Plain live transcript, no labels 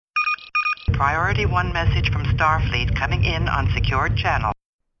Priority 1 message from Starfleet coming in on secured channel.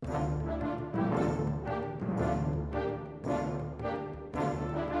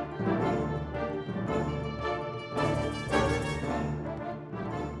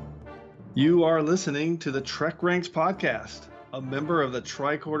 You are listening to the Trek Ranks Podcast, a member of the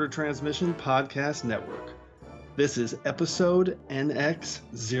Tricorder Transmission Podcast Network. This is episode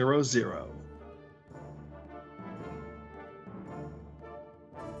NX00.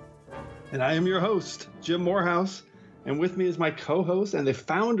 And I am your host, Jim Morehouse, and with me is my co-host and the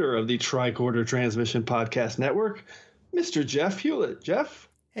founder of the Tricorder Transmission Podcast Network, Mr. Jeff Hewlett. Jeff?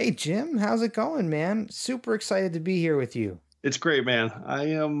 Hey, Jim. How's it going, man? Super excited to be here with you. It's great, man. I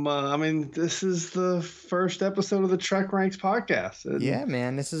am, this is the first episode of the Trek Ranks Podcast. And yeah,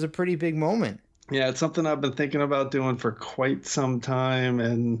 man. This is a pretty big moment. Yeah, it's something I've been thinking about doing for quite some time,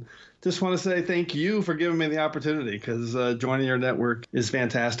 and just want to say thank you for giving me the opportunity, because joining your network is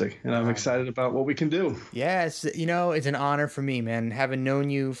fantastic, and I'm excited about what we can do. Yeah, it's an honor for me, man. Having known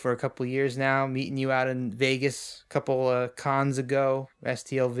you for a couple of years now, meeting you out in Vegas a couple cons ago,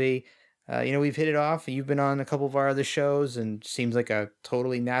 STLV. We've hit it off. You've been on a couple of our other shows, and seems like a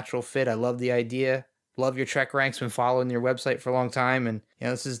totally natural fit. I love the idea. Love your Trek Ranks. Been following your website for a long time, and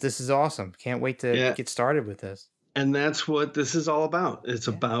this is awesome. Can't wait to get started with this. And that's what this is all about. It's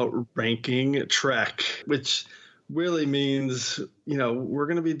about ranking Trek, which really means we're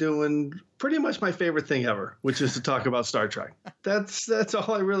going to be doing pretty much my favorite thing ever, which is to talk about Star Trek. That's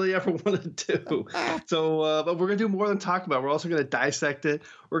all I really ever want to do. So, but we're going to do more than talk about it. We're also going to dissect it.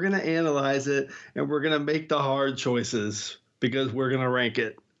 We're going to analyze it, and we're going to make the hard choices because we're going to rank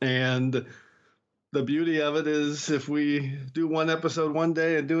it. And the beauty of it is if we do one episode one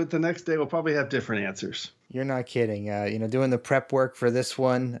day and do it the next day, we'll probably have different answers. You're not kidding. Doing the prep work for this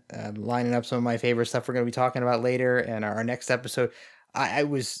one, lining up some of my favorite stuff we're going to be talking about later and our next episode. I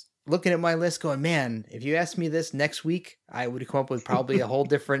was looking at my list going, man, if you asked me this next week, I would come up with probably a whole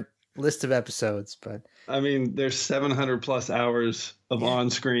different list of episodes. But I mean, there's 700 plus hours of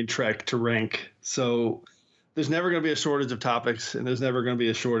on-screen Trek to rank. So there's never going to be a shortage of topics, and there's never going to be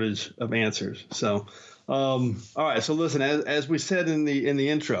a shortage of answers. So, all right. So listen, as we said in the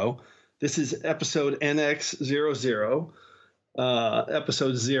intro, this is episode NX00,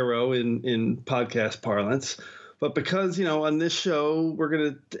 episode 0 in podcast parlance. But because, on this show,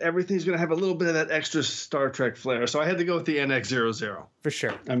 everything's going to have a little bit of that extra Star Trek flair. So I had to go with the NX00. For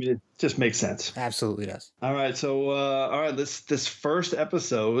sure. I mean, it just makes sense. Absolutely does. All right. So, this first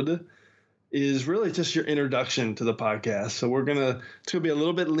episode is really just your introduction to the podcast. So it's going to be a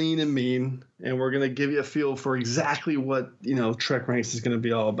little bit lean and mean, and we're going to give you a feel for exactly what, Trek Ranks is going to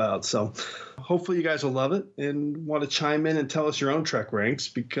be all about. So hopefully you guys will love it and want to chime in and tell us your own Trek Ranks,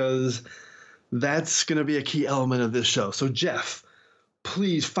 because that's going to be a key element of this show. So Jeff,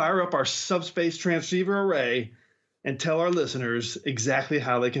 please fire up our subspace transceiver array and tell our listeners exactly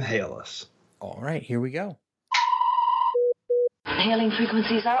how they can hail us. All right, here we go. Hailing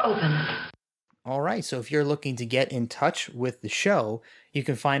frequencies are open. All right, so if you're looking to get in touch with the show, you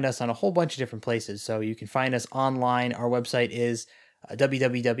can find us on a whole bunch of different places. So you can find us online. Our website is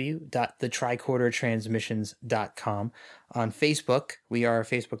www.thetricordertransmissions.com. On Facebook, we are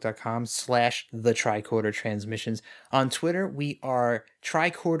facebook.com/thetricordertransmissions. On Twitter, we are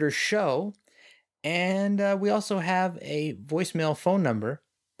Tricorder Show. And we also have a voicemail phone number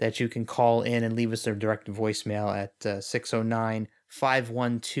that you can call in and leave us a direct voicemail at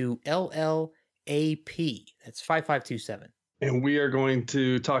 609-512-LLAP. That's 5527. And we are going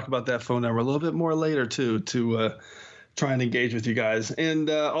to talk about that phone number a little bit more later, too, to try and engage with you guys. And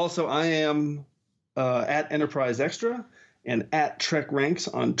also, I am at Enterprise Extra and at Trek Ranks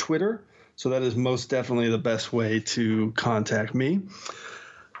on Twitter. So that is most definitely the best way to contact me.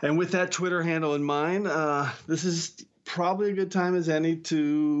 And with that Twitter handle in mind, this is probably a good time as any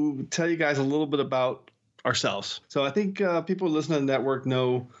to tell you guys a little bit about ourselves. So I think people who listen to the network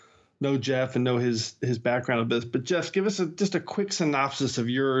know Jeff and know his background a bit. But Jeff, give us just a quick synopsis of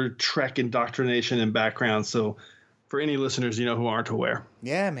your Trek indoctrination and background, so for any listeners who aren't aware.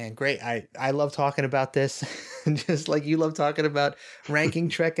 Yeah, man, great. I love talking about this, just like you love talking about ranking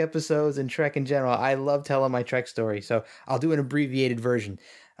Trek episodes and Trek in general. I love telling my Trek story, so I'll do an abbreviated version.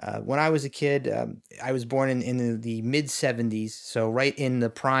 When I was a kid, I was born in the mid-'70s, so right in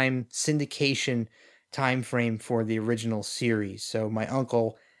the prime syndication time frame for the original series. So my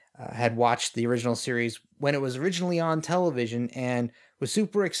uncle had watched the original series when it was originally on television and was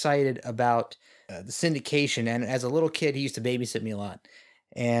super excited about the syndication. And as a little kid, he used to babysit me a lot.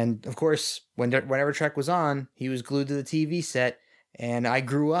 And of course, whenever Trek was on, he was glued to the TV set. And I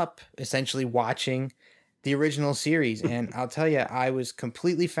grew up essentially watching the original series. And I'll tell you, I was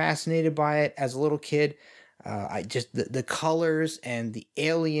completely fascinated by it as a little kid. I just the colors and the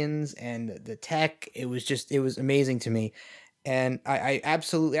aliens and the tech. It was amazing to me. And I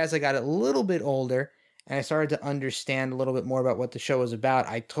absolutely, as I got a little bit older and I started to understand a little bit more about what the show was about,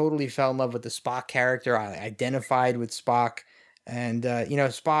 I totally fell in love with the Spock character. I identified with Spock. And,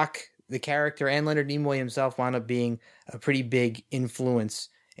 Spock, the character, and Leonard Nimoy himself wound up being a pretty big influence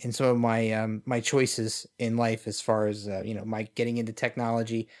in some of my choices in life as far as, my getting into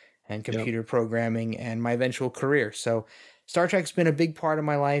technology and computer programming and my eventual career. So Star Trek's been a big part of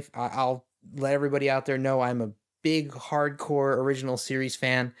my life. I'll let everybody out there know I'm a big hardcore original series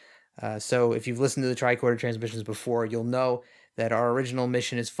fan. So if you've listened to the Tricorder Transmissions before, you'll know that our original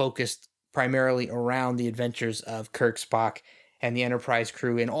mission is focused primarily around the adventures of Kirk, Spock, and the Enterprise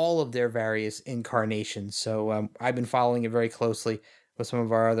crew in all of their various incarnations. So I've been following it very closely with some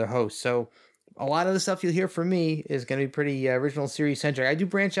of our other hosts. So a lot of the stuff you'll hear from me is going to be pretty original series centric. I do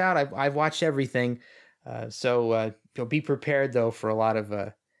branch out. I've watched everything. So be prepared, though, for a lot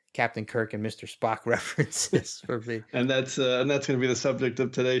of Captain Kirk and Mr. Spock references for me. And that's going to be the subject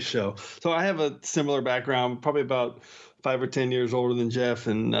of today's show. So I have a similar background, probably about 5 or 10 years older than Jeff,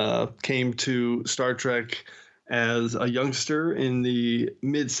 and came to Star Trek as a youngster in the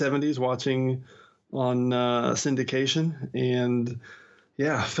mid 70s, watching on syndication, and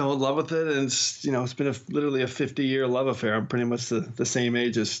fell in love with it. And it's been literally a 50-year love affair. I'm pretty much the same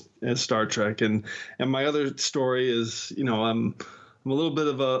age as Star Trek. And my other story is, I'm a little bit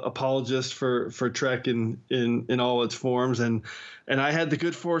of a apologist for Trek in all its forms, and I had the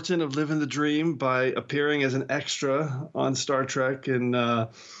good fortune of living the dream by appearing as an extra on Star Trek in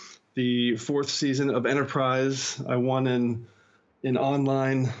the 4th season of Enterprise. I won an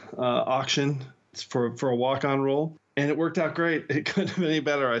online auction for a walk-on role, and it worked out great. It couldn't have been any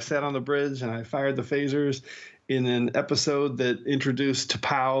better. I sat on the bridge and I fired the phasers in an episode that introduced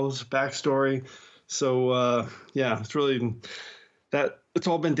T'Pau's backstory. So it's really that. It's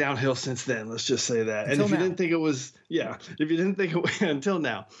all been downhill since then. Let's just say that. Until and if now. you didn't think it was, until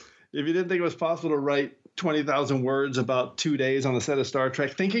now, if you didn't think it was possible to write 20,000 words about 2 days on the set of Star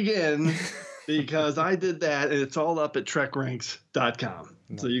Trek, think again, because I did that, and it's all up at trekranks.com.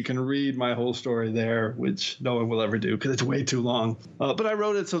 Nice. So you can read my whole story there, which no one will ever do because it's way too long. But I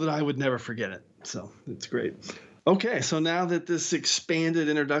wrote it so that I would never forget it. So it's great. Okay, so now that this expanded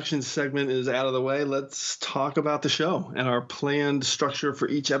introduction segment is out of the way, let's talk about the show and our planned structure for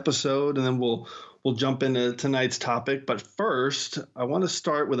each episode, and then we'll jump into tonight's topic. But first, I want to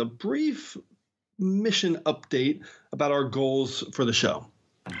start with a brief mission update about our goals for the show.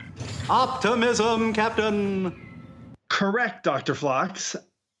 Optimism, Captain! Correct, Dr. Phlox.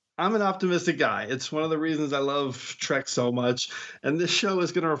 I'm an optimistic guy. It's one of the reasons I love Trek so much, and this show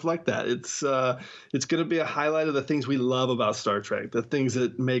is going to reflect that. It's going to be a highlight of the things we love about Star Trek, the things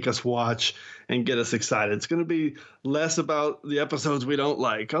that make us watch and get us excited. It's going to be less about the episodes we don't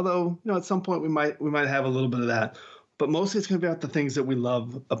like, although at some point we might have a little bit of that. But mostly it's going to be about the things that we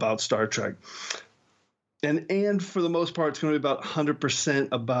love about Star Trek, and for the most part, it's going to be about 100%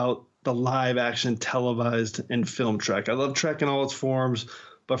 about the live action televised and film Trek. I love Trek in all its forms.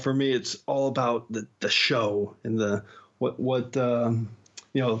 But for me, it's all about the show and the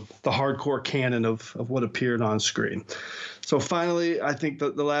hardcore canon of what appeared on screen. So finally, I think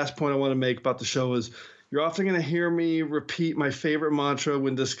the last point I want to make about the show is you're often going to hear me repeat my favorite mantra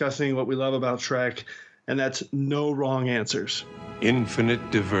when discussing what we love about Trek, and that's no wrong answers.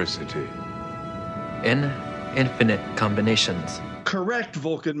 Infinite diversity. In infinite combinations. Correct,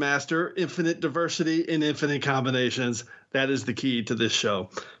 Vulcan Master. Infinite diversity in infinite combinations. That is the key to this show.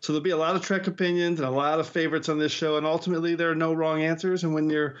 So there'll be a lot of Trek opinions and a lot of favorites on this show, and ultimately there are no wrong answers. And when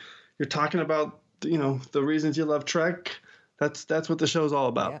you're talking about the reasons you love Trek, that's what the show's all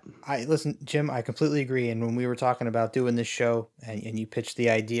about. Yeah. Listen, Jim, I completely agree. And when we were talking about doing this show and you pitched the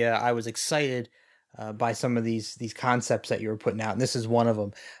idea, I was excited by some of these concepts that you were putting out, and this is one of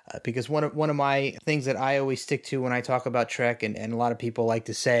them, because one of my things that I always stick to when I talk about Trek, and a lot of people like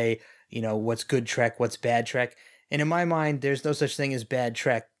to say, what's good Trek, what's bad Trek, and in my mind, there's no such thing as bad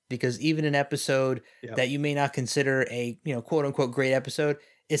Trek, because even an episode that you may not consider a quote unquote great episode,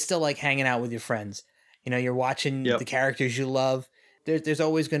 it's still like hanging out with your friends. You're watching the characters you love. There's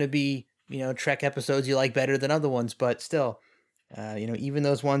always going to be Trek episodes you like better than other ones, but still. Even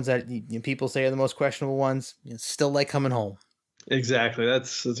those ones that people say are the most questionable ones, still like coming home. Exactly.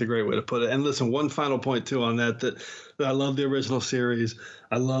 That's a great way to put it. And listen, one final point too on that I love the original series.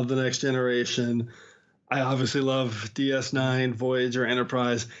 I love The Next Generation. I obviously love DS9, Voyager,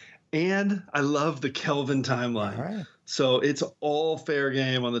 Enterprise, and I love the Kelvin timeline. All right. So it's all fair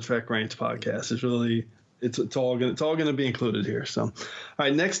game on the Trek Ranked podcast. it's all gonna be included here. So, all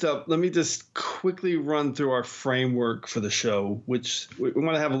right, next up, let me just quickly run through our framework for the show, which we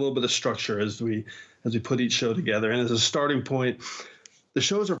want to have a little bit of structure as we put each show together. And as a starting point, the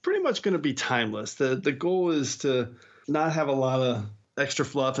shows are pretty much going to be timeless. The goal is to not have a lot of extra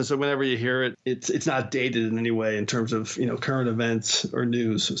fluff, and so whenever you hear it, it's not dated in any way in terms of current events or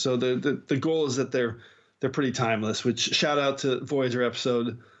news. So the goal is that they're pretty timeless. Which, shout out to Voyager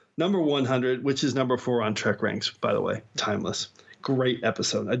episode number 100, which is number 4 on Trek Ranks, by the way. Timeless, great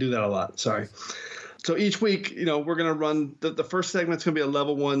episode. I do that a lot. Sorry. So each week, we're going to run the first segment's going to be a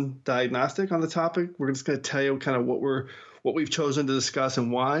level 1 diagnostic on the topic. We're just going to tell you kind of what we've chosen to discuss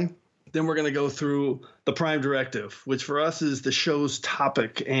and why. Then we're going to go through the Prime Directive, which for us is the show's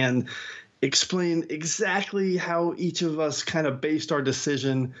topic, and explain exactly how each of us kind of based our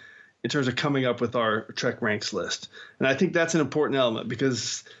decision in terms of coming up with our Trek Ranks list. And I think that's an important element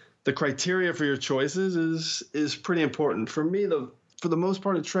because the criteria for your choices is pretty important. For me, for the most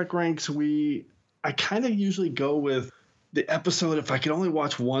part of Trek Ranks, I kind of usually go with the episode. If I could only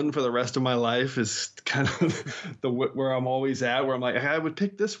watch one for the rest of my life, is kind of where I'm always at, where I'm like, I would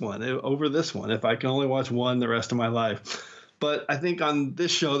pick this one over this one if I can only watch one the rest of my life. But I think on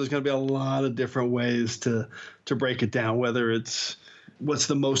this show, there's going to be a lot of different ways to break it down, whether it's what's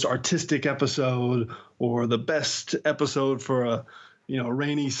the most artistic episode or the best episode for a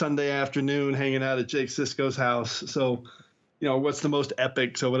rainy Sunday afternoon hanging out at Jake Sisko's house. So, what's the most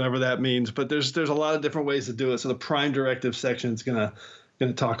epic, so whatever that means. But there's a lot of different ways to do it. So the Prime Directive section is gonna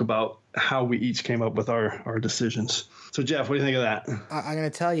talk about how we each came up with our decisions. So Jeff, what do you think of that? I'm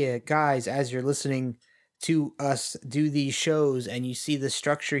gonna tell you guys, as you're listening to us do these shows and you see the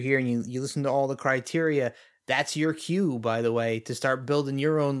structure here and you listen to all the criteria, that's your cue, by the way, to start building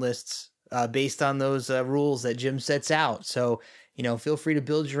your own lists based on those rules that Jim sets out. So feel free to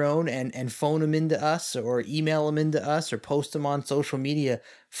build your own and phone them into us or email them into us or post them on social media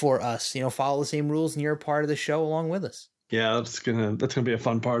for us. Follow the same rules and you're a part of the show along with us. Yeah, that's gonna be a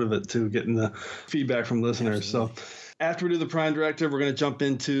fun part of it too, getting the feedback from listeners. Absolutely. So after we do the Prime Directive, we're going to jump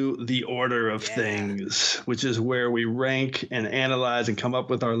into the order of things, which is where we rank and analyze and come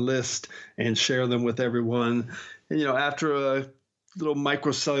up with our list and share them with everyone. And after a little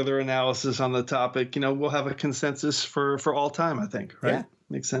microcellular analysis on the topic, we'll have a consensus for all time, I think, right? Yeah.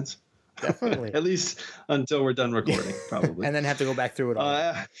 Makes sense. Definitely. At least until we're done recording, probably. And then have to go back through it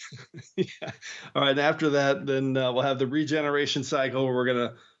all. Yeah. All right. After that, then we'll have the regeneration cycle where we're going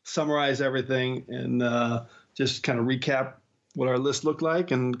to summarize everything and just kind of recap what our list looked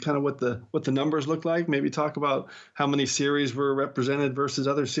like and kind of what the numbers look like. Maybe talk about how many series were represented versus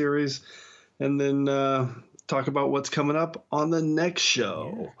other series. And then talk about what's coming up on the next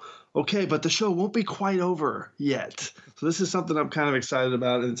show. Yeah. Okay, but the show won't be quite over yet. So this is something I'm kind of excited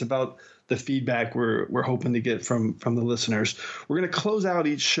about, and it's about the feedback we're hoping to get from the listeners. We're going to close out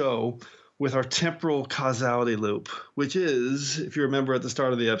each show with our temporal causality loop, which is, if you remember at the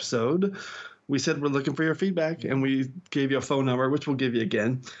start of the episode, we said we're looking for your feedback, and we gave you a phone number, which we'll give you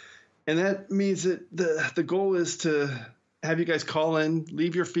again. And that means that the goal is to have you guys call in,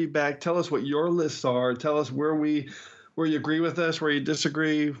 leave your feedback, tell us what your lists are, tell us where you agree with us, where you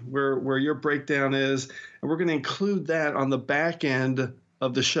disagree, where your breakdown is, and we're going to include that on the back end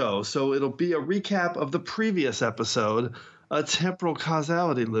of the show. So it'll be a recap of the previous episode, a temporal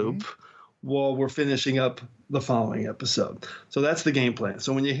causality loop, while we're finishing up the following episode. So that's the game plan.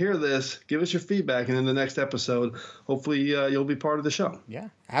 So when you hear this, give us your feedback, and in the next episode, hopefully you'll be part of the show. Yeah,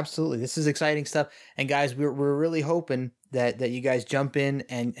 absolutely. This is exciting stuff. And guys, we're really hoping that you guys jump in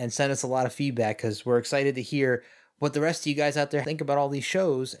and send us a lot of feedback, because we're excited to hear what the rest of you guys out there think about all these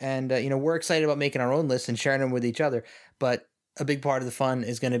shows. And, we're excited about making our own lists and sharing them with each other. But a big part of the fun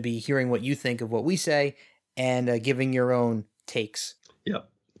is going to be hearing what you think of what we say and giving your own takes. Yep.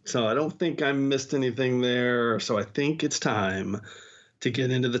 So I don't think I missed anything there. So I think it's time to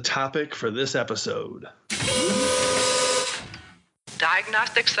get into the topic for this episode.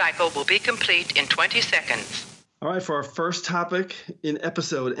 Diagnostic cycle will be complete in 20 seconds. All right, for our first topic in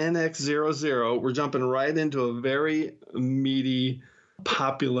episode NX00, we're jumping right into a very meaty,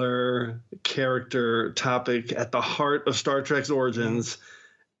 popular character topic at the heart of Star Trek's origins.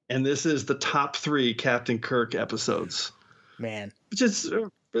 And this is the top 3 Captain Kirk episodes. Man. Which is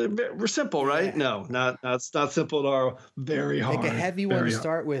we're simple, right? Yeah. No, it's not simple at all. Very hard. Like a heavy one to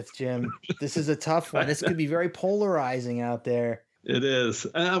start with, Jim. This is a tough one. This could be very polarizing out there. It is.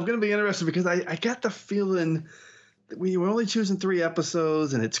 And I'm going to be interested because I got the feeling that we were only choosing 3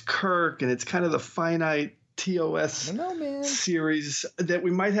 episodes, and it's Kirk, and it's kind of the finite TOS series that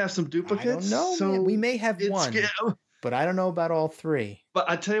we might have some duplicates. I don't know, man. We may have one. but I don't know about all three. But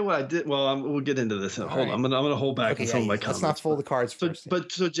I tell you what I did. Well, we'll get into this. Hold on, I'm gonna hold back on some of my comments. Let's not fold the cards first.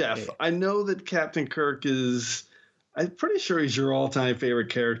 So Jeff, I know that Captain Kirk is. I'm pretty sure he's your all-time favorite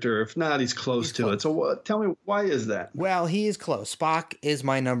character. If not, he's close to it. So tell me, why is that? Well, he is close. Spock is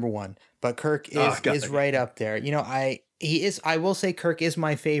my number one, but Kirk is right up there. You know, I will say Kirk is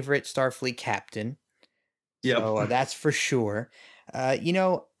my favorite Starfleet captain. Yep. So that's for sure. You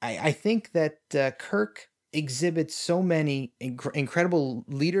know, I think that Kirk exhibits so many incredible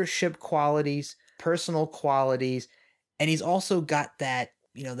leadership qualities, personal qualities, and he's also got that,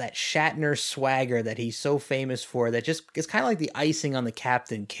 you know, that Shatner swagger that he's so famous for, that just it's kind of like the icing on the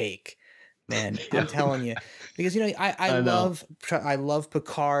captain cake, man. I'm telling you, because, you know, I love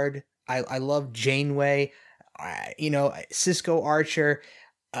Picard. I love Janeway, you know, Cisco Archer.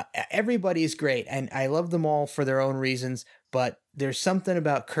 Everybody's great, and I love them all for their own reasons. But there's something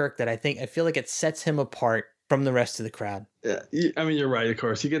about Kirk that I feel like it sets him apart from the rest of the crowd. Yeah, I mean, you're right. Of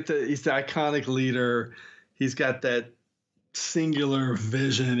course, he's the iconic leader. He's got that singular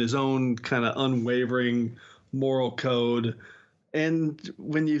vision, his own kind of unwavering moral code, and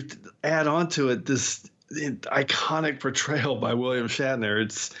when you add on to it this iconic portrayal by William Shatner,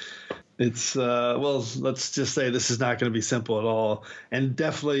 it's well, let's just say this is not going to be simple at all, and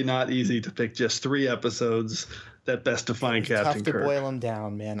definitely not easy to pick just 3 episodes that best define Captain Kirk. Tough to boil them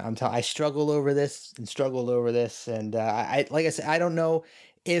down, man. I struggled over this, and I like I said, I don't know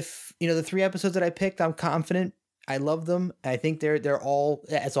if, you know, the 3 episodes that I picked, I'm confident. I love them. I think they're all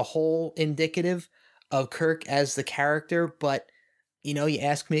as a whole indicative of Kirk as the character. But, you know, you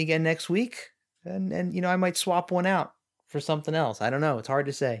ask me again next week, and you know, I might swap one out for something else. I don't know. It's hard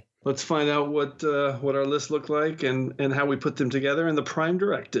to say. Let's find out what our lists look like and how we put them together in the Prime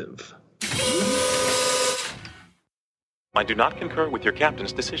Directive. I do not concur with your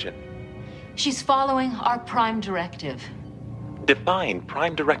captain's decision. She's following our Prime Directive. Define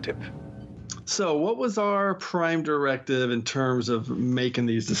Prime Directive. So what was our Prime Directive in terms of making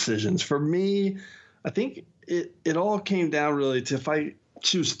these decisions? For me, I think it all came down really to, if I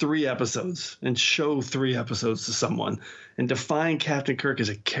choose 3 episodes and show 3 episodes to someone and define Captain Kirk as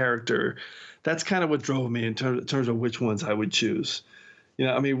a character, that's kind of what drove me in terms of which ones I would choose. You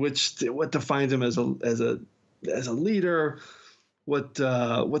know, I mean, what defines him as a leader, what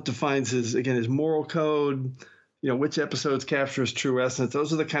defines his moral code, you know, which episodes capture his true essence.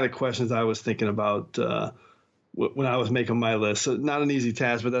 Those are the kind of questions I was thinking about when I was making my list. So not an easy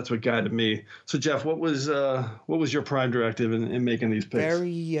task, but that's what guided me. So Jeff, what was your Prime Directive in making these picks?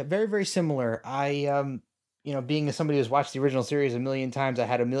 Very similar. I you know, being somebody who's watched the original series a million times, I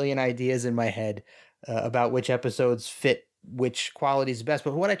had a million ideas in my head about which episodes fit which qualities best.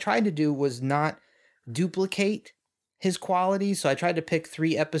 But what I tried to do was not duplicate his qualities. So I tried to pick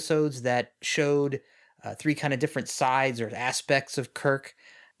 3 episodes that showed 3 kind of different sides or aspects of Kirk.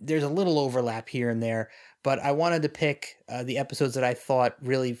 There's a little overlap here and there, but I wanted to pick the episodes that I thought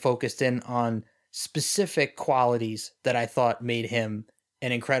really focused in on specific qualities that I thought made him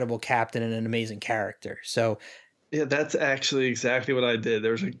an incredible captain and an amazing character. So yeah, that's actually exactly what I did.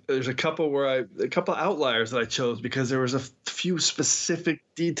 There's a couple outliers that I chose because there was a few specific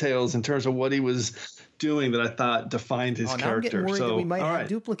details in terms of what he was doing that I thought defined his character. I'm getting worried so that we might have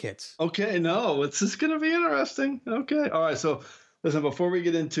duplicates. Okay, no, this is going to be interesting. Okay, all right. So listen, before we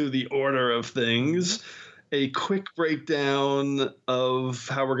get into the order of things, a quick breakdown of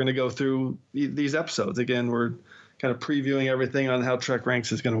how we're going to go through these episodes. Again, we're kind of previewing everything on how Trek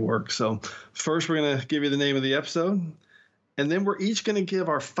Ranks is going to work. So first, we're going to give you the name of the episode, and then we're each going to give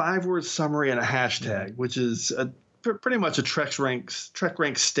our 5-word summary and a hashtag, which is pretty much a Trek Ranks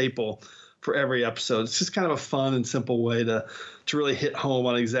staple for every episode. It's just kind of a fun and simple way to really hit home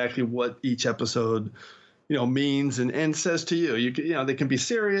on exactly what each episode, you know, means and says to you. You know, they can be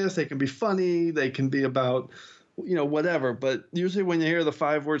serious, they can be funny, they can be about, you know, whatever. But usually when you hear the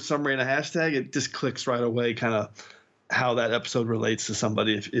 5-word summary and a hashtag, it just clicks right away kind of how that episode relates to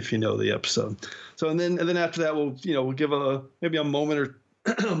somebody if you know the episode. So and then after that we'll give maybe a moment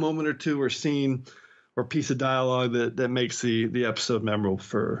or two or scene or piece of dialogue that makes the episode memorable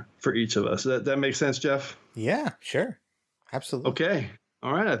for each of us. That makes sense, Jeff? Yeah, sure. Absolutely. Okay.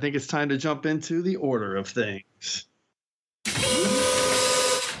 All right. I think it's time to jump into the order of things.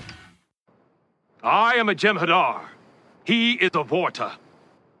 I am a Jem'Hadar. He is a Vorta.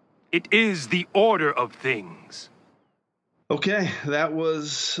 It is the order of things. Okay. That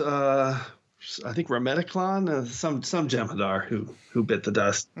was, I think, Rameticlon, some Jem'Hadar who bit the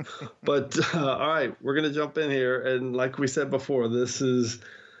dust. But, all right, we're going to jump in here. And like we said before, this is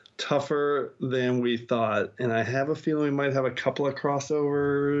tougher than we thought. And I have a feeling we might have a couple of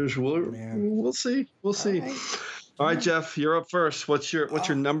crossovers. We'll see. We'll see. All right, Jeff, you're up first. What's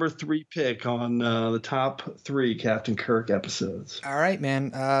your number 3 pick on the top 3 Captain Kirk episodes? All right, man.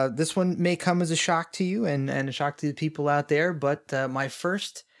 This one may come as a shock to you and a shock to the people out there, but my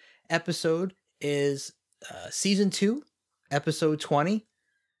first episode is season 2, episode 20,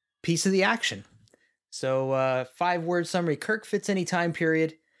 Piece of the Action. So 5-word summary: Kirk fits any time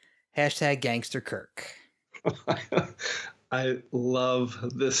period. #Gangster Kirk. I love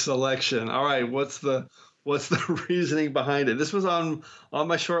this selection. All right, what's the reasoning behind it? This was on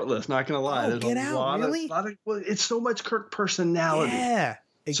my short list, not gonna lie. Oh, get out, really? Well, it's so much Kirk personality. Yeah,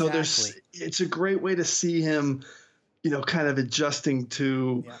 exactly. So it's a great way to see him, kind of adjusting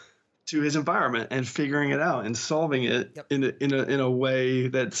to his environment and figuring it out and solving it in a way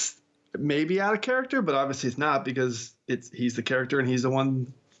that's maybe out of character, but obviously it's not, because he's the character and he's the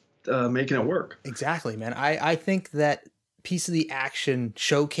one making it work. Exactly, man. I think that Piece of the Action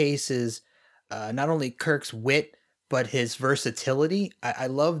showcases not only Kirk's wit, but his versatility. I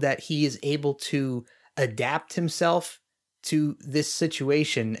love that he is able to adapt himself to this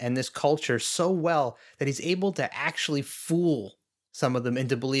situation and this culture so well that he's able to actually fool some of them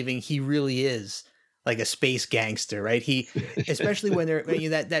into believing he really is like a space gangster, right? Especially when they're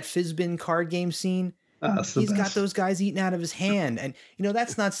that Fizbin card game scene. He's got those guys eating out of his hand. And,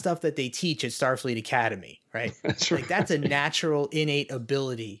 that's not stuff that they teach at Starfleet Academy, right? That's right. That's a natural, innate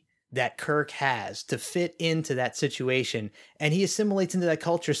ability that Kirk has to fit into that situation. And he assimilates into that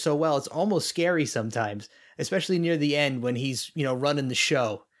culture so well, it's almost scary sometimes, especially near the end when he's, running the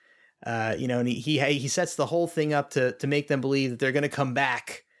show. And he sets the whole thing up to make them believe that they're going to come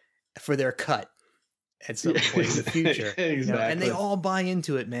back for their cut at some point in the future. Exactly. And they all buy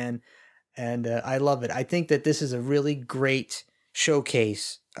into it, man. And I love it. I think that this is a really great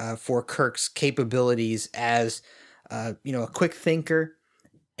showcase for Kirk's capabilities as, a quick thinker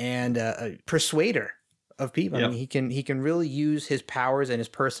and a persuader of people. Yep. I mean, he can really use his powers and his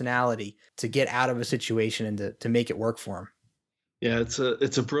personality to get out of a situation and to make it work for him. Yeah,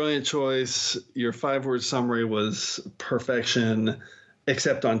 it's a brilliant choice. Your 5-word summary was perfection,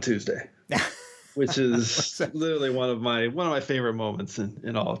 except on Tuesday, which is literally one of my favorite moments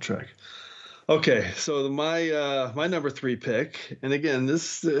in all of Trek. Okay, so my number 3 pick, and again,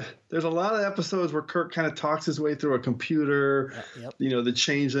 there's a lot of episodes where Kirk kind of talks his way through a computer. Yep. The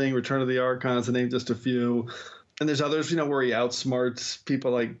Changeling, Return of the Archons, to name just a few. And there's others, where he outsmarts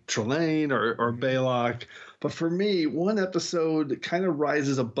people like Trelane or Baylock. But for me, one episode kind of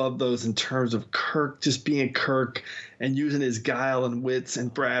rises above those in terms of Kirk just being Kirk and using his guile and wits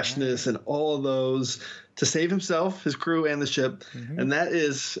and brashness and all of those to save himself, his crew, and the ship. Mm-hmm. And that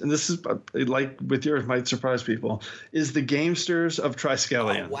is, and this is like with yours, might surprise people, is the Gamesters of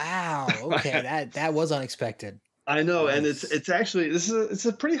Triskelion. Oh, wow. Okay, that was unexpected. I know, nice. And it's actually it's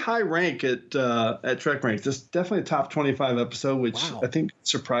a pretty high rank at Trek Rank. This definitely a top 25 episode, which I think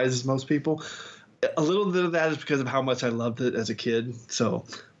surprises most people. A little bit of that is because of how much I loved it as a kid. So,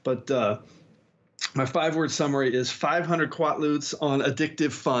 but my 5-word summary is 500 quatloots on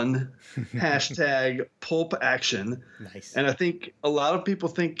addictive fun. #pulp action. Nice. And I think a lot of people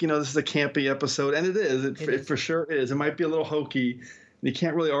think this is a campy episode, and it is. It for sure is. It might be a little hokey. And you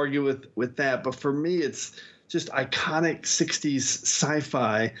can't really argue with that. But for me, it's just iconic 60s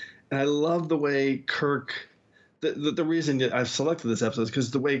sci-fi, and I love the way Kirk. The reason I've selected this episode is because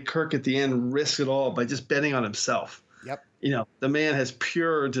the way Kirk at the end risks it all by just betting on himself. Yep. The man has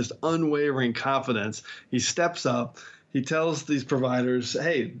pure, just unwavering confidence. He steps up. He tells these providers,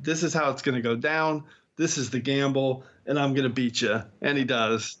 hey, this is how it's going to go down. This is the gamble, and I'm going to beat you. And he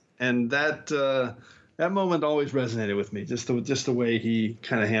does. And that moment always resonated with me, just the way he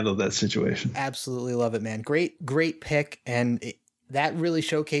kind of handled that situation. Absolutely love it, man. Great pick. And that really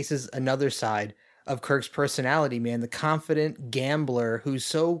showcases another side of Kirk's personality, man. The confident gambler who's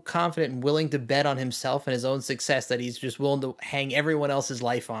so confident and willing to bet on himself and his own success that he's just willing to hang everyone else's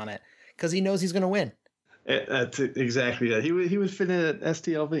life on it because he knows he's going to win. That's exactly it. He would fit in at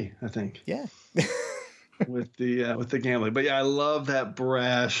STLV, I think. Yeah. with the gambling. But yeah, I love that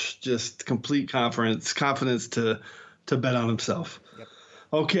brash, just complete confidence to bet on himself. Yep.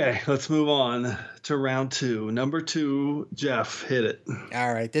 Okay, let's move on to round 2. Number 2, Jeff, hit it.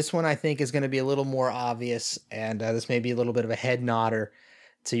 All right, this one I think is going to be a little more obvious, and this may be a little bit of a head nodder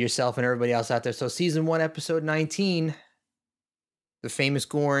to yourself and everybody else out there. So season 1, episode 19, the famous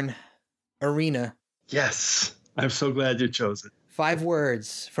Gorn Arena. Yes, I'm so glad you chose it. 5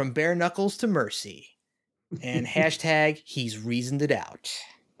 words, from bare knuckles to mercy, and #he's reasoned it out.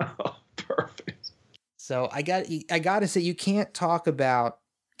 Oh, perfect. So I got to say, you can't talk about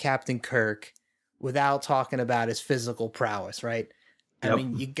Captain Kirk without talking about his physical prowess, right? I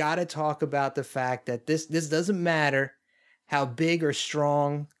mean, you got to talk about the fact that this doesn't matter how big or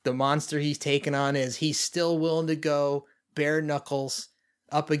strong the monster he's taken on is. He's still willing to go bare knuckles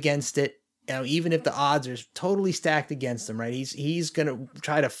up against it. You know, even if the odds are totally stacked against him, right? He's going to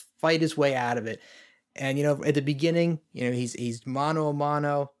try to fight his way out of it. And, you know, at the beginning, you know, he's mano a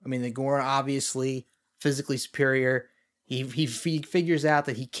mano. I mean, the Gorn obviously physically superior. He figures out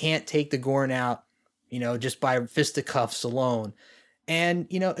that he can't take the Gorn out, you know, just by fisticuffs alone. And,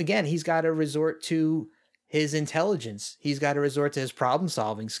 you know, again, he's got to resort to his intelligence. He's got to resort to his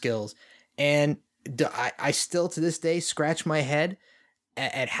problem-solving skills. And I still, to this day, scratch my head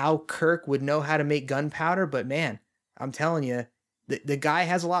at how Kirk would know how to make gunpowder. But, man, I'm telling you, the guy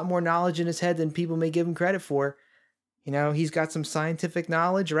has a lot more knowledge in his head than people may give him credit for. You know, he's got some scientific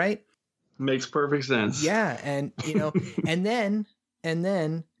knowledge, right? Makes perfect sense. Yeah, and, you know, and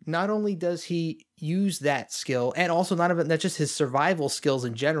then not only does he use that skill, and also not just his survival skills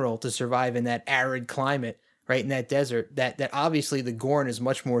in general to survive in that arid climate, right, in that desert, that obviously the Gorn is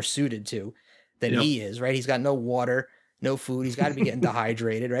much more suited to than he is, right? He's got no water, no food. He's got to be getting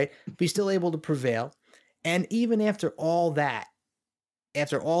dehydrated, right? But he's still able to prevail. And even after all that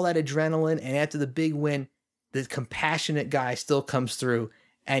adrenaline and after the big win, the compassionate guy still comes through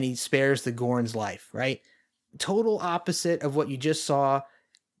and he spares the Gorn's life, right? Total opposite of what you just saw.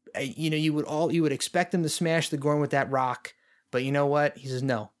 You know, you would expect him to smash the Gorn with that rock, but you know what? He says,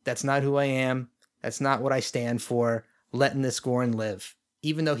 no, that's not who I am. That's not what I stand for. Letting this Gorn live,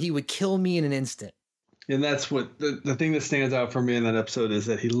 even though he would kill me in an instant. And that's what the thing that stands out for me in that episode is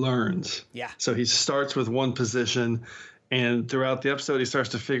that he learns. Yeah. So he starts with one position, and throughout the episode, he starts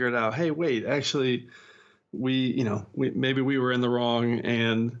to figure it out. Hey, wait, actually, maybe we were in the wrong,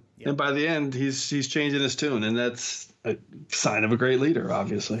 and by the end, he's changing his tune, and that's a sign of a great leader,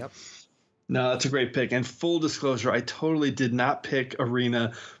 obviously. Yep. No, that's a great pick. And full disclosure, I totally did not pick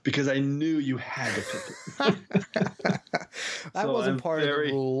Arena because I knew you had to pick it. That wasn't part of the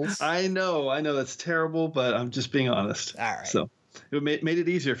rules. I know that's terrible, but I'm just being honest. All right. So it made it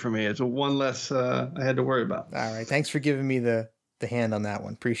easier for me. It's one less I had to worry about. All right. Thanks for giving me the hand on that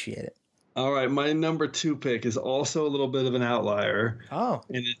one. Appreciate it. All right, my number 2 pick is also a little bit of an outlier. Oh.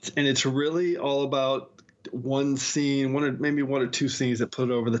 And it's really all about one scene, maybe one or two scenes that put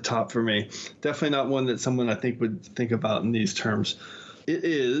it over the top for me. Definitely not one that someone I think would think about in these terms. It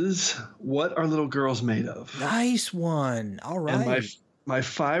is What Are Little Girls Made Of? Nice one. All right. And my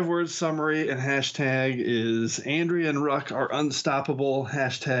 5-word summary and hashtag is Andrea and Ruck are unstoppable.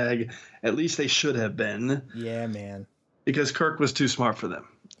 Hashtag at least they should have been. Yeah, man. Because Kirk was too smart for them.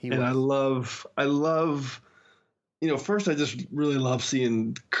 And I love, first I just really love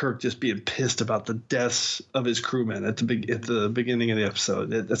seeing Kirk just being pissed about the deaths of his crewmen at the beginning of the episode.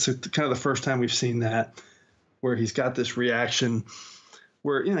 That's kind of the first time we've seen that, where he's got this reaction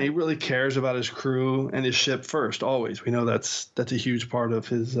where, he really cares about his crew and his ship first, always. We know that's a huge part of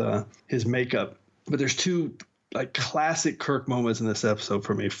his makeup. But there's two classic Kirk moments in this episode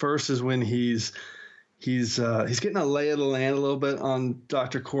for me. First is when he's getting a lay of the land a little bit on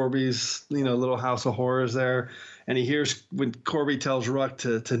Dr. Corby's, little house of horrors there. And he hears when Corby tells Ruck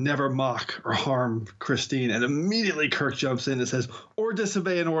to never mock or harm Christine. And immediately Kirk jumps in and says, or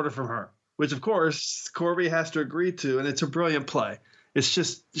disobey an order from her, which of course Corby has to agree to. And it's a brilliant play. It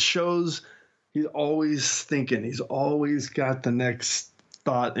just shows he's always thinking. He's always got the next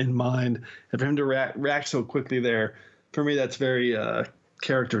thought in mind. And for him to react so quickly there, for me, that's very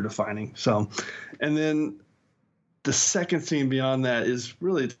character defining. So, and then the second scene beyond that is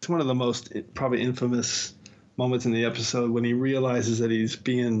really, it's one of the most probably infamous moments in the episode when he realizes that he's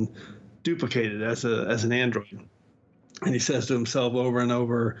being duplicated as an android, and he says to himself over and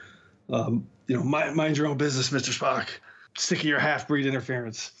over, mind your own business, Mr. Spock. Sick of your half-breed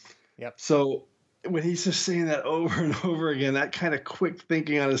interference. Yep. So when he's just saying that over and over again, that kind of quick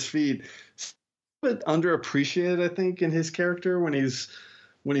thinking on his feet, but underappreciated, I think, in his character when he's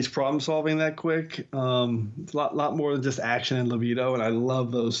problem solving that quick. A lot more than just action and libido, and I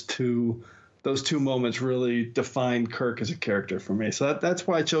love those two moments really define Kirk as a character for me. So that's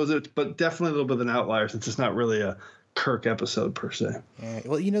why I chose it, but definitely a little bit of an outlier since it's not really a Kirk episode per se. Yeah.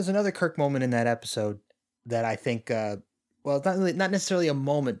 Well, there's another Kirk moment in that episode that I think, it's not necessarily a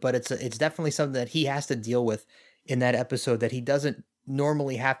moment, but it's definitely something that he has to deal with in that episode that he doesn't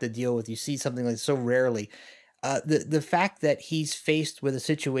normally have to deal with. You see something like so rarely. The fact that he's faced with a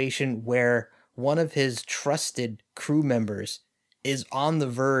situation where one of his trusted crew members is on the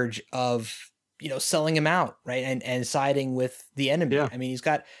verge of, selling him out, right? And siding with the enemy. Yeah. I mean, he's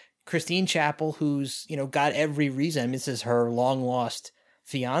got Christine Chapel, who's, got every reason. I mean, this is her long lost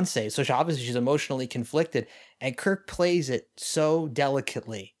fiance. So obviously she's emotionally conflicted, and Kirk plays it so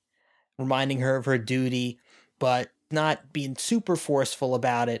delicately, reminding her of her duty, but not being super forceful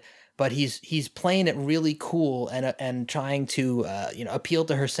about it. But he's playing it really cool and trying to appeal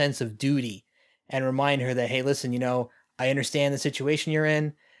to her sense of duty and remind her that, hey, listen, I understand the situation you're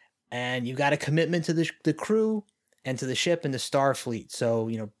in, and you've got a commitment to the crew and to the ship and the Starfleet. So,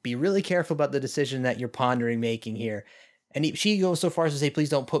 be really careful about the decision that you're pondering making here. And she goes so far as to say, please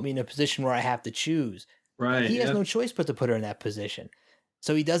don't put me in a position where I have to choose. Right. He has no choice but to put her in that position.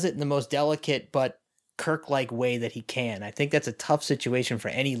 So he does it in the most delicate but Kirk-like way that he can. I think that's a tough situation for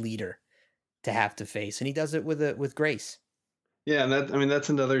any leader to have to face, and he does it with grace. Yeah, and that's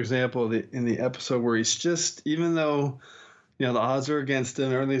another example in the episode where he's just, even though the odds are against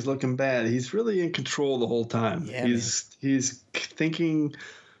him, everything's looking bad, he's really in control the whole time. Yeah, he's thinking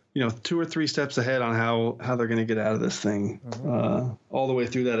 2 or 3 steps ahead on how they're going to get out of this thing, all the way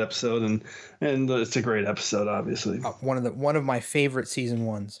through that episode, and it's a great episode, obviously. One of my favorite season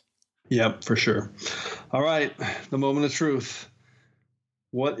ones. Yep, for sure. All right, the moment of truth.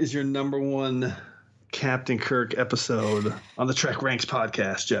 What is your number one Captain Kirk episode on the Trek Ranks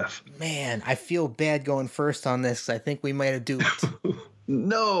podcast, Jeff? Man, I feel bad going first on this. I think we might have duped.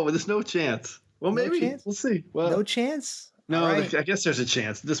 No, there's no chance. Well, No maybe. chance? We'll see. Well, No chance? no, All right. I guess there's a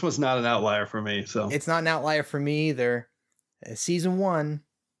chance. This one's not an outlier for me. So It's not an outlier for me either. Season 1,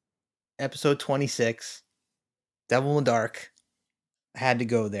 episode 26, Devil in the Dark. I had to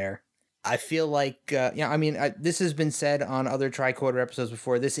go there. I feel like, this has been said on other Tricorder episodes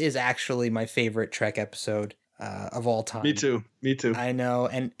before. This is actually my favorite Trek episode of all time. Me too. I know,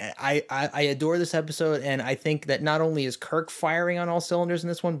 and I adore this episode, and I think that not only is Kirk firing on all cylinders in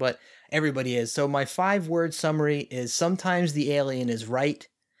this one, but everybody is. So my 5-word summary is: sometimes the alien is right.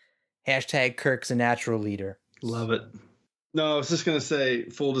 # Kirk's a natural leader. Love it. No, I was just going to say,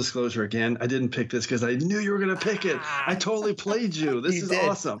 full disclosure again, I didn't pick this because I knew you were going to pick it. I totally played you. This You is did.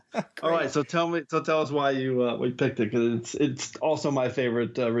 awesome. All right, so tell us why you picked it, because it's also my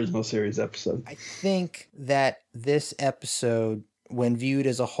favorite original series episode. I think that this episode, when viewed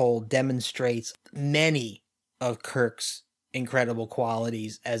as a whole, demonstrates many of Kirk's incredible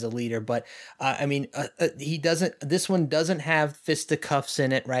qualities as a leader. But this one doesn't have fisticuffs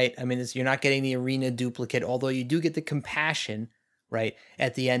in it, right? I mean, you're not getting the arena duplicate, although you do get the compassion right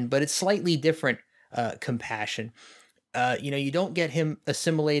at the end, but it's slightly different compassion. You don't get him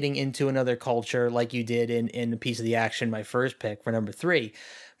assimilating into another culture like you did in A Piece of the Action, my first pick for number 3,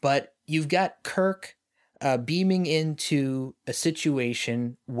 but you've got Kirk beaming into a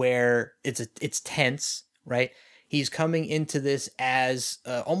situation where it's tense, right? He's coming into this as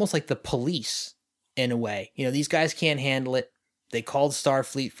almost like the police in a way. These guys can't handle it. They called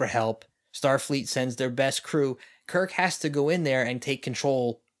Starfleet for help. Starfleet sends their best crew. Kirk has to go in there and take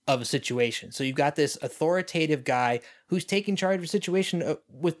control of a situation. So you've got this authoritative guy who's taking charge of a situation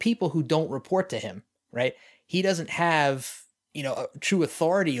with people who don't report to him, right? He doesn't have, a true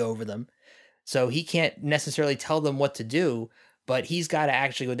authority over them. So he can't necessarily tell them what to do. But he's got to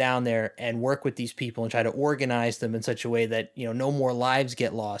actually go down there and work with these people and try to organize them in such a way that, no more lives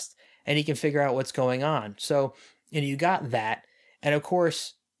get lost, and he can figure out what's going on. So, you got that. And of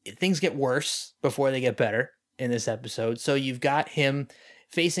course, things get worse before they get better in this episode. So you've got him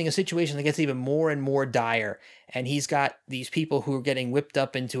facing a situation that gets even more and more dire. And he's got these people who are getting whipped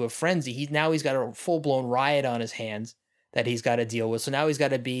up into a frenzy. He's got a full-blown riot on his hands that he's got to deal with. So now he's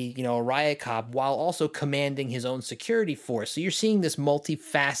got to be, a riot cop while also commanding his own security force. So you're seeing this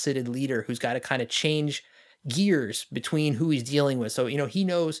multifaceted leader who's got to kind of change gears between who he's dealing with. So, he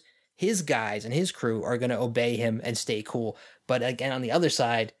knows his guys and his crew are going to obey him and stay cool. But again, on the other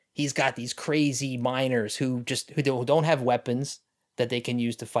side, he's got these crazy miners who don't have weapons that they can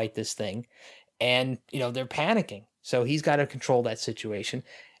use to fight this thing. And, they're panicking. So he's got to control that situation.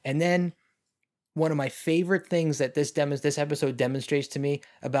 And then one of my favorite things that this episode demonstrates to me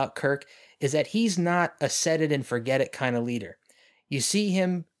about Kirk is that he's not a set it and forget it kind of leader. You see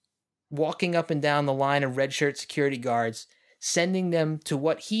him walking up and down the line of red shirt security guards, sending them to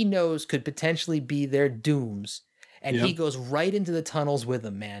what he knows could potentially be their dooms. And he goes right into the tunnels with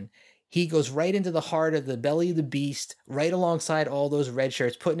them, man. He goes right into the heart of the belly of the beast, right alongside all those red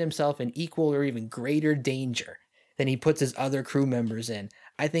shirts, putting himself in equal or even greater danger than he puts his other crew members in.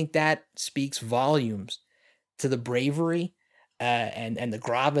 I think that speaks volumes to the bravery and the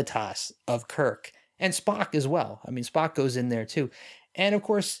gravitas of Kirk and Spock as well. I mean, Spock goes in there too. And of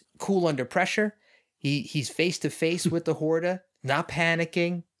course, cool under pressure. He's face to face with the Horta, not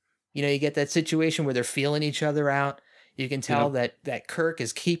panicking. You get that situation where they're feeling each other out. You can tell that Kirk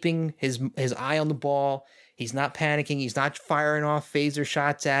is keeping his eye on the ball. He's not panicking. He's not firing off phaser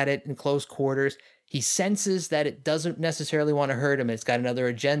shots at it in close quarters. He senses that it doesn't necessarily want to hurt him. It's got another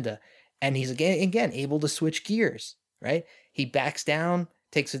agenda. And he's again able to switch gears, right? He backs down,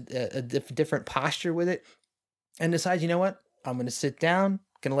 takes a different posture with it, and decides, you know what? I'm going to sit down,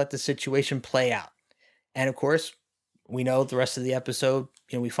 going to let the situation play out. And of course, we know the rest of the episode,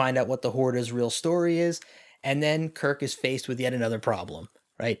 we find out what the Horda's real story is. And then Kirk is faced with yet another problem,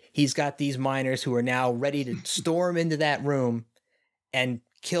 right? He's got these miners who are now ready to storm into that room and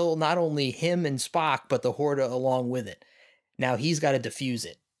kill not only him and Spock, but the Horda along with it. Now he's got to defuse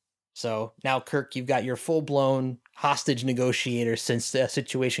it. So now, Kirk, you've got your full-blown hostage negotiator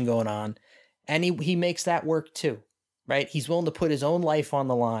situation going on. And he makes that work too, right? He's willing to put his own life on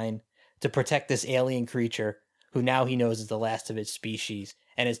the line to protect this alien creature who now he knows is the last of its species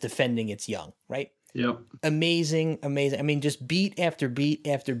and is defending its young, right? Yep. Amazing. I mean, just beat after beat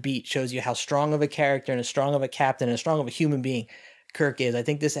after beat shows you how strong of a character and as strong of a captain and as strong of a human being Kirk is. I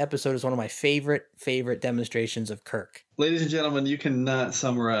think this episode is one of my favorite demonstrations of Kirk. Ladies and gentlemen, you cannot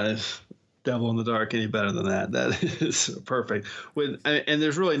summarize Devil in the Dark any better than that. That is perfect. And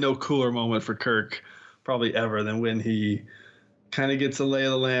there's really no cooler moment for Kirk probably ever than when he kind of gets a lay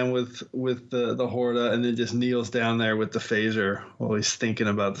of the land with the Horda and then just kneels down there with the phaser while he's thinking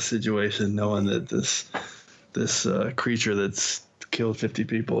about the situation, knowing that this creature that's killed 50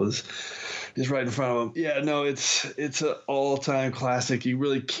 people is right in front of him. Yeah, no, it's an all-time classic. You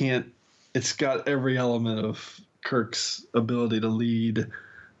really can't. It's got every element of Kirk's ability to lead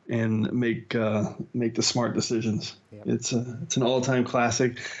and make the smart decisions. Yep. It's an all-time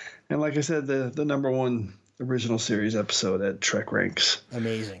classic, and like I said, the number one original series episode at Trek Ranks.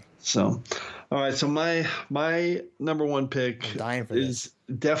 Amazing. So, all right. So my number one pick is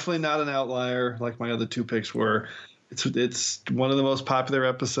definitely not an outlier like my other two picks were. It's one of the most popular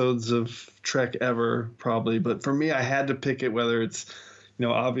episodes of Trek ever, probably. But for me, I had to pick it, whether it's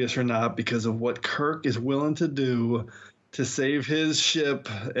obvious or not, because of what Kirk is willing to do to save his ship.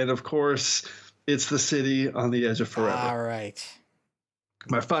 And of course, it's the city on the edge of forever. All right.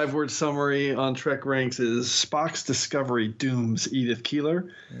 My 5-word summary on Trek Ranks is Spock's discovery dooms Edith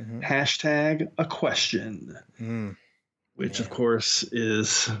Keeler. Mm-hmm. # a question. Which, of course,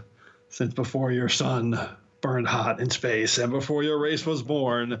 is since before your sun burned hot in space and before your race was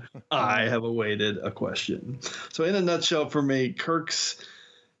born, I have awaited a question. So in a nutshell, for me,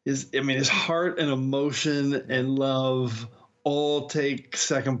 his heart and emotion and love all take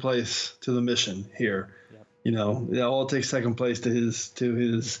second place to the mission here. It all takes second place to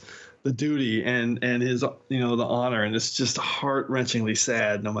the duty and his the honor, and it's just heart-wrenchingly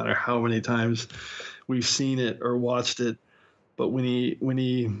sad no matter how many times we've seen it or watched it. But when he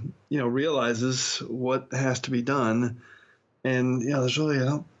realizes what has to be done, and there's really, I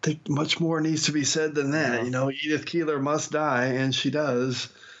don't think much more needs to be said than that. Edith Keeler must die, and she does,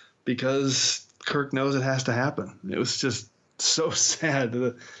 because Kirk knows it has to happen. It was just so sad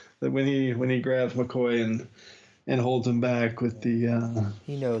that when he grabs McCoy and holds him back with the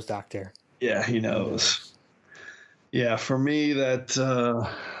he knows, Doctor. Yeah, he knows. Yeah, for me that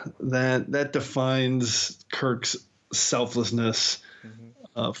defines Kirk's selflessness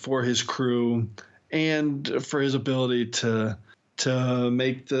for his crew and for his ability to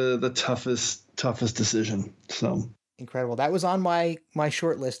make the toughest decision. So incredible. That was on my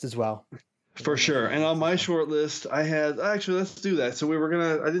short list as well. For sure. And on my short list, I had let's do that. So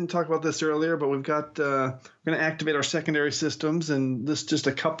I didn't talk about this earlier, but we're going to activate our secondary systems, and this just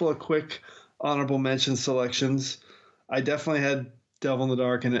a couple of quick honorable mention selections. I definitely had Devil in the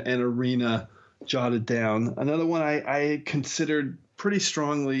Dark and Arena jotted down. Another one I considered pretty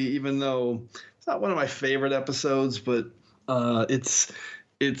strongly, even though it's not one of my favorite episodes, but it's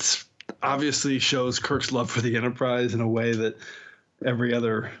obviously shows Kirk's love for the Enterprise in a way that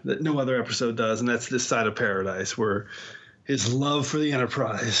no other episode does, and that's This Side of Paradise, where his love for the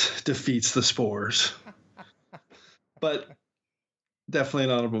Enterprise defeats the spores. But definitely an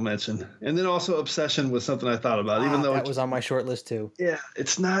honorable mention. And then also Obsession was something I thought about, even though that was on my short list too. Yeah,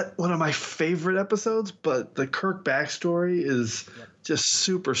 it's not one of my favorite episodes, but the Kirk backstory is just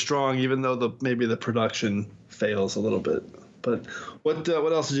super strong, even though maybe the production fails a little bit. But what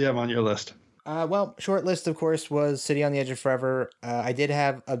else did you have on your list? Well, short list, of course, was City on the Edge of Forever. I did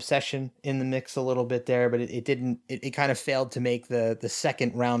have Obsession in the mix a little bit there, but it didn't. It kind of failed to make the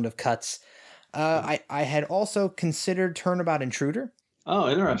second round of cuts. I had also considered Turnabout Intruder. Oh,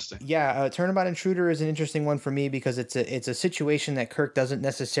 interesting. Yeah, Turnabout Intruder is an interesting one for me because it's a situation that Kirk doesn't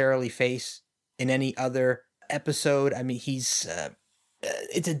necessarily face in any other episode. I mean, it's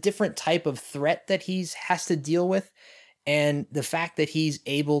a different type of threat that has to deal with, and the fact that he's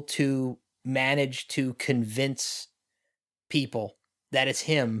able to manage to convince people that it's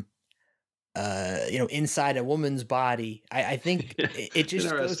him, inside a woman's body. I think it just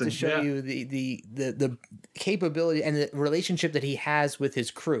goes to show you the capability and the relationship that he has with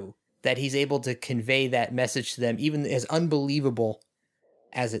his crew, that he's able to convey that message to them, even as unbelievable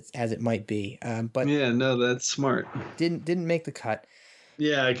as it might be. But yeah, no, that's smart. Didn't make the cut.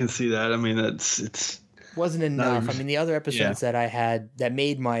 Yeah, I can see that. I mean, it's wasn't enough. I mean, the other episodes that I had that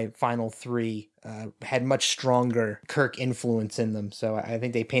made my final 3 had much stronger Kirk influence in them. So I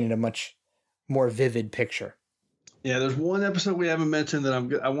think they painted a much more vivid picture. Yeah, there's one episode we haven't mentioned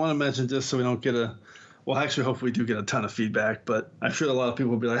that I want to mention just so we don't get hopefully we do get a ton of feedback, but I'm sure a lot of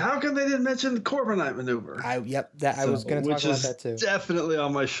people will be like, how come they didn't mention the Corbomite maneuver? I was going to talk about that too. Definitely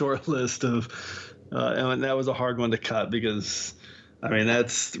on my short list of, and that was a hard one to cut because, I mean,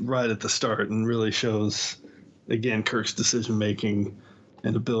 that's right at the start and really shows, again, Kirk's decision-making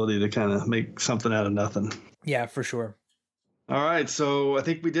and ability to kind of make something out of nothing. Yeah, for sure. All right, so I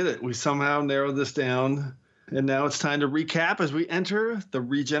think we did it. We somehow narrowed this down, and now it's time to recap as we enter the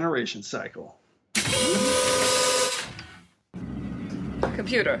regeneration cycle.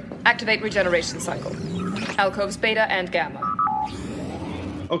 Computer, activate regeneration cycle. Alcoves beta and gamma.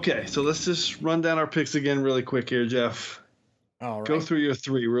 Okay, so let's just run down our picks again really quick here, Jeff. All right. Go through your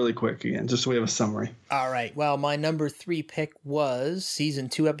 3 really quick again, just so we have a summary. All right. Well, my number 3 pick was Season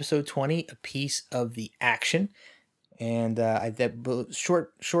 2, Episode 20, A Piece of the Action. And that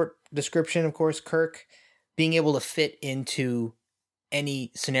short description, of course, Kirk being able to fit into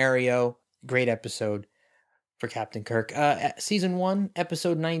any scenario. Great episode for Captain Kirk. Season 1,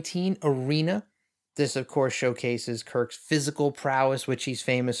 Episode 19, Arena. This, of course, showcases Kirk's physical prowess, which he's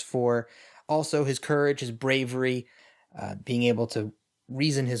famous for. Also, his courage, his bravery, being able to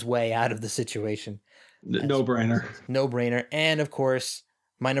reason his way out of the situation. No-brainer. No-brainer. And, of course,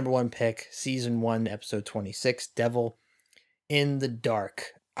 my number 1 pick, Season 1, Episode 26, Devil in the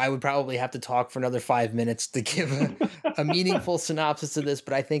Dark. I would probably have to talk for another 5 minutes to give a meaningful synopsis of this,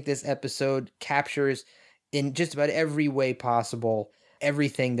 but I think this episode captures in just about every way possible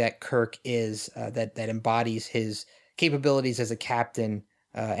everything that Kirk is, that embodies his capabilities as a captain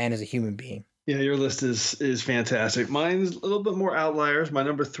and as a human being. Yeah, your list is fantastic. Mine's a little bit more outliers. My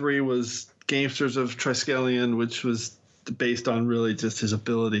number 3 was Gamesters of Triskelion, which was based on really just his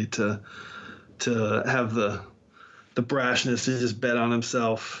ability to have the brashness to just bet on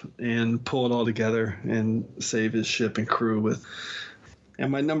himself and pull it all together and save his ship and crew with.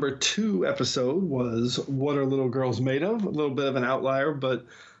 And my number 2 episode was What Are Little Girls Made Of? A little bit of an outlier, but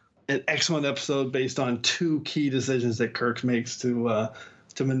an excellent episode based on 2 key decisions that Kirk makes to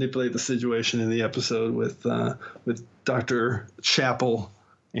manipulate the situation in the episode with Dr. Chapel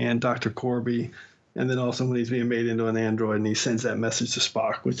and Dr. Corby. And then also when he's being made into an android and he sends that message to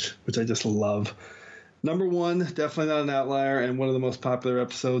Spock, which I just love. Number 1, definitely not an outlier, and one of the most popular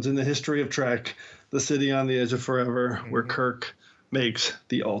episodes in the history of Trek, The City on the Edge of Forever, where Kirk makes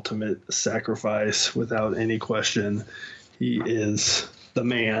the ultimate sacrifice without any question. He is the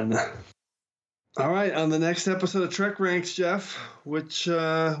man. All right, on the next episode of Trek Ranks, Jeff, which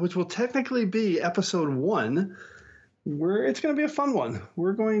will technically be episode 1, it's going to be a fun one.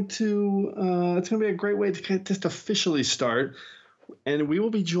 We're going to it's going to be a great way to just officially start, and we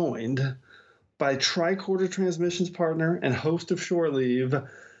will be joined by Tricorder Transmissions partner and host of Shore Leave,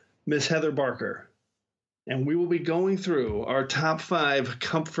 Miss Heather Barker. And we will be going through our top 5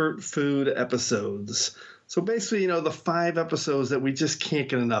 comfort food episodes. So basically, the 5 episodes that we just can't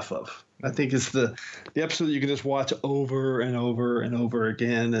get enough of. I think it's the episode that you can just watch over and over and over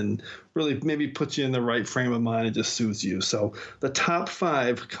again and really maybe puts you in the right frame of mind and just soothes you. So the top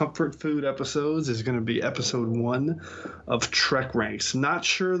 5 comfort food episodes is going to be episode 1 of Trek Ranks. Not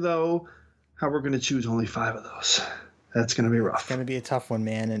sure, though, how we're going to choose only 5 of those. That's going to be rough. It's going to be a tough one,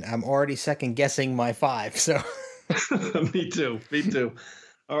 man. And I'm already second guessing my 5. So Me too.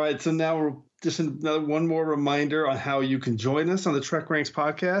 All right. So now we're just one more reminder on how you can join us on the Trek Ranks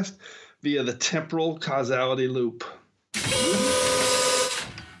podcast via the temporal causality loop.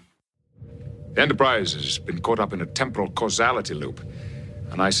 Enterprise has been caught up in a temporal causality loop,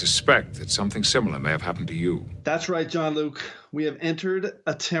 and I suspect that something similar may have happened to you. That's right, John Luke. We have entered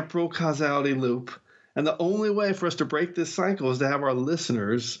a temporal causality loop, and the only way for us to break this cycle is to have our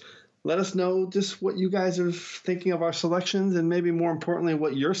listeners let us know just what you guys are thinking of our selections, and maybe more importantly,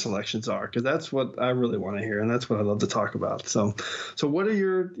 what your selections are, because that's what I really want to hear, and that's what I love to talk about. So what are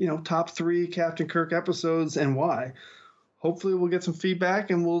your top 3 Captain Kirk episodes and why? Hopefully we'll get some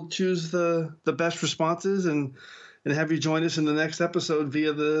feedback, and we'll choose the best responses and have you join us in the next episode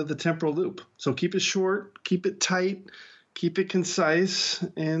via the temporal loop. So keep it short, keep it tight, keep it concise,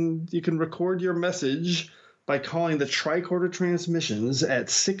 and you can record your message by calling the Tricorder Transmissions at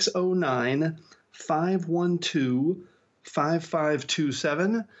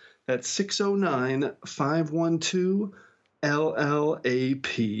 609-512-5527. That's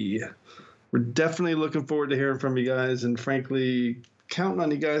 609-512-LLAP. We're definitely looking forward to hearing from you guys, and frankly, counting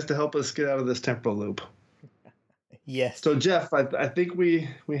on you guys to help us get out of this temporal loop. Yes. So, Jeff, I think we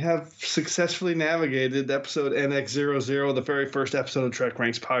have successfully navigated episode NX00, the very first episode of Trek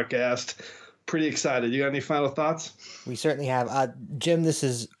Ranks podcast. Pretty excited. You got any final thoughts? We certainly have. Jim, this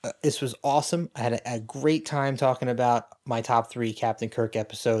was awesome. I had a great time talking about my top 3 Captain Kirk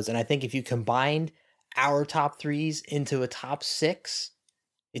episodes, and I think if you combined our top 3s into a top 6,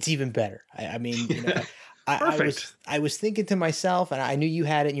 it's even better. I mean, you know, I was thinking to myself, and I knew you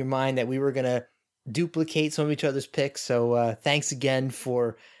had it in your mind that we were gonna duplicate some of each other's picks. So thanks again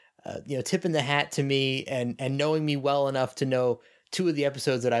for tipping the hat to me and knowing me well enough to know 2 of the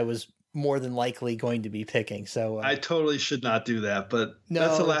episodes that I was more than likely going to be picking. So I totally should not do that, but no,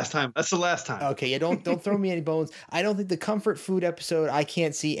 that's the last time. That's the last time. Okay, yeah, don't throw me any bones. I don't think the comfort food episode, I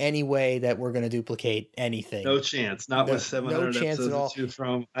can't see any way that we're going to duplicate anything. No chance. Not with 700 episodes to choose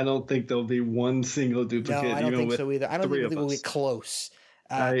from. I don't think there'll be one single duplicate. No, I don't think so either. I don't think we'll get close.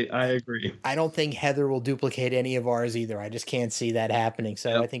 I agree. I don't think Heather will duplicate any of ours either. I just can't see that happening.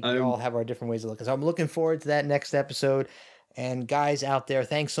 So I think we all have our different ways of looking. So I'm looking forward to that next episode. And guys out there,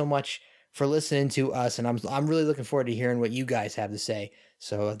 thanks so much for listening to us. And I'm really looking forward to hearing what you guys have to say.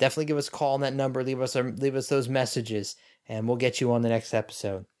 So definitely give us a call on that number. Leave us those messages, and we'll get you on the next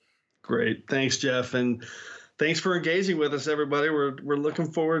episode. Great. Thanks, Jeff. And thanks for engaging with us, everybody. We're looking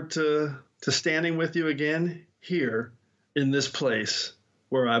forward to standing with you again here in this place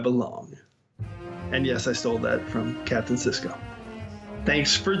where I belong. And yes, I stole that from Captain Sisko.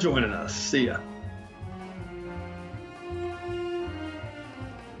 Thanks for joining us. See ya.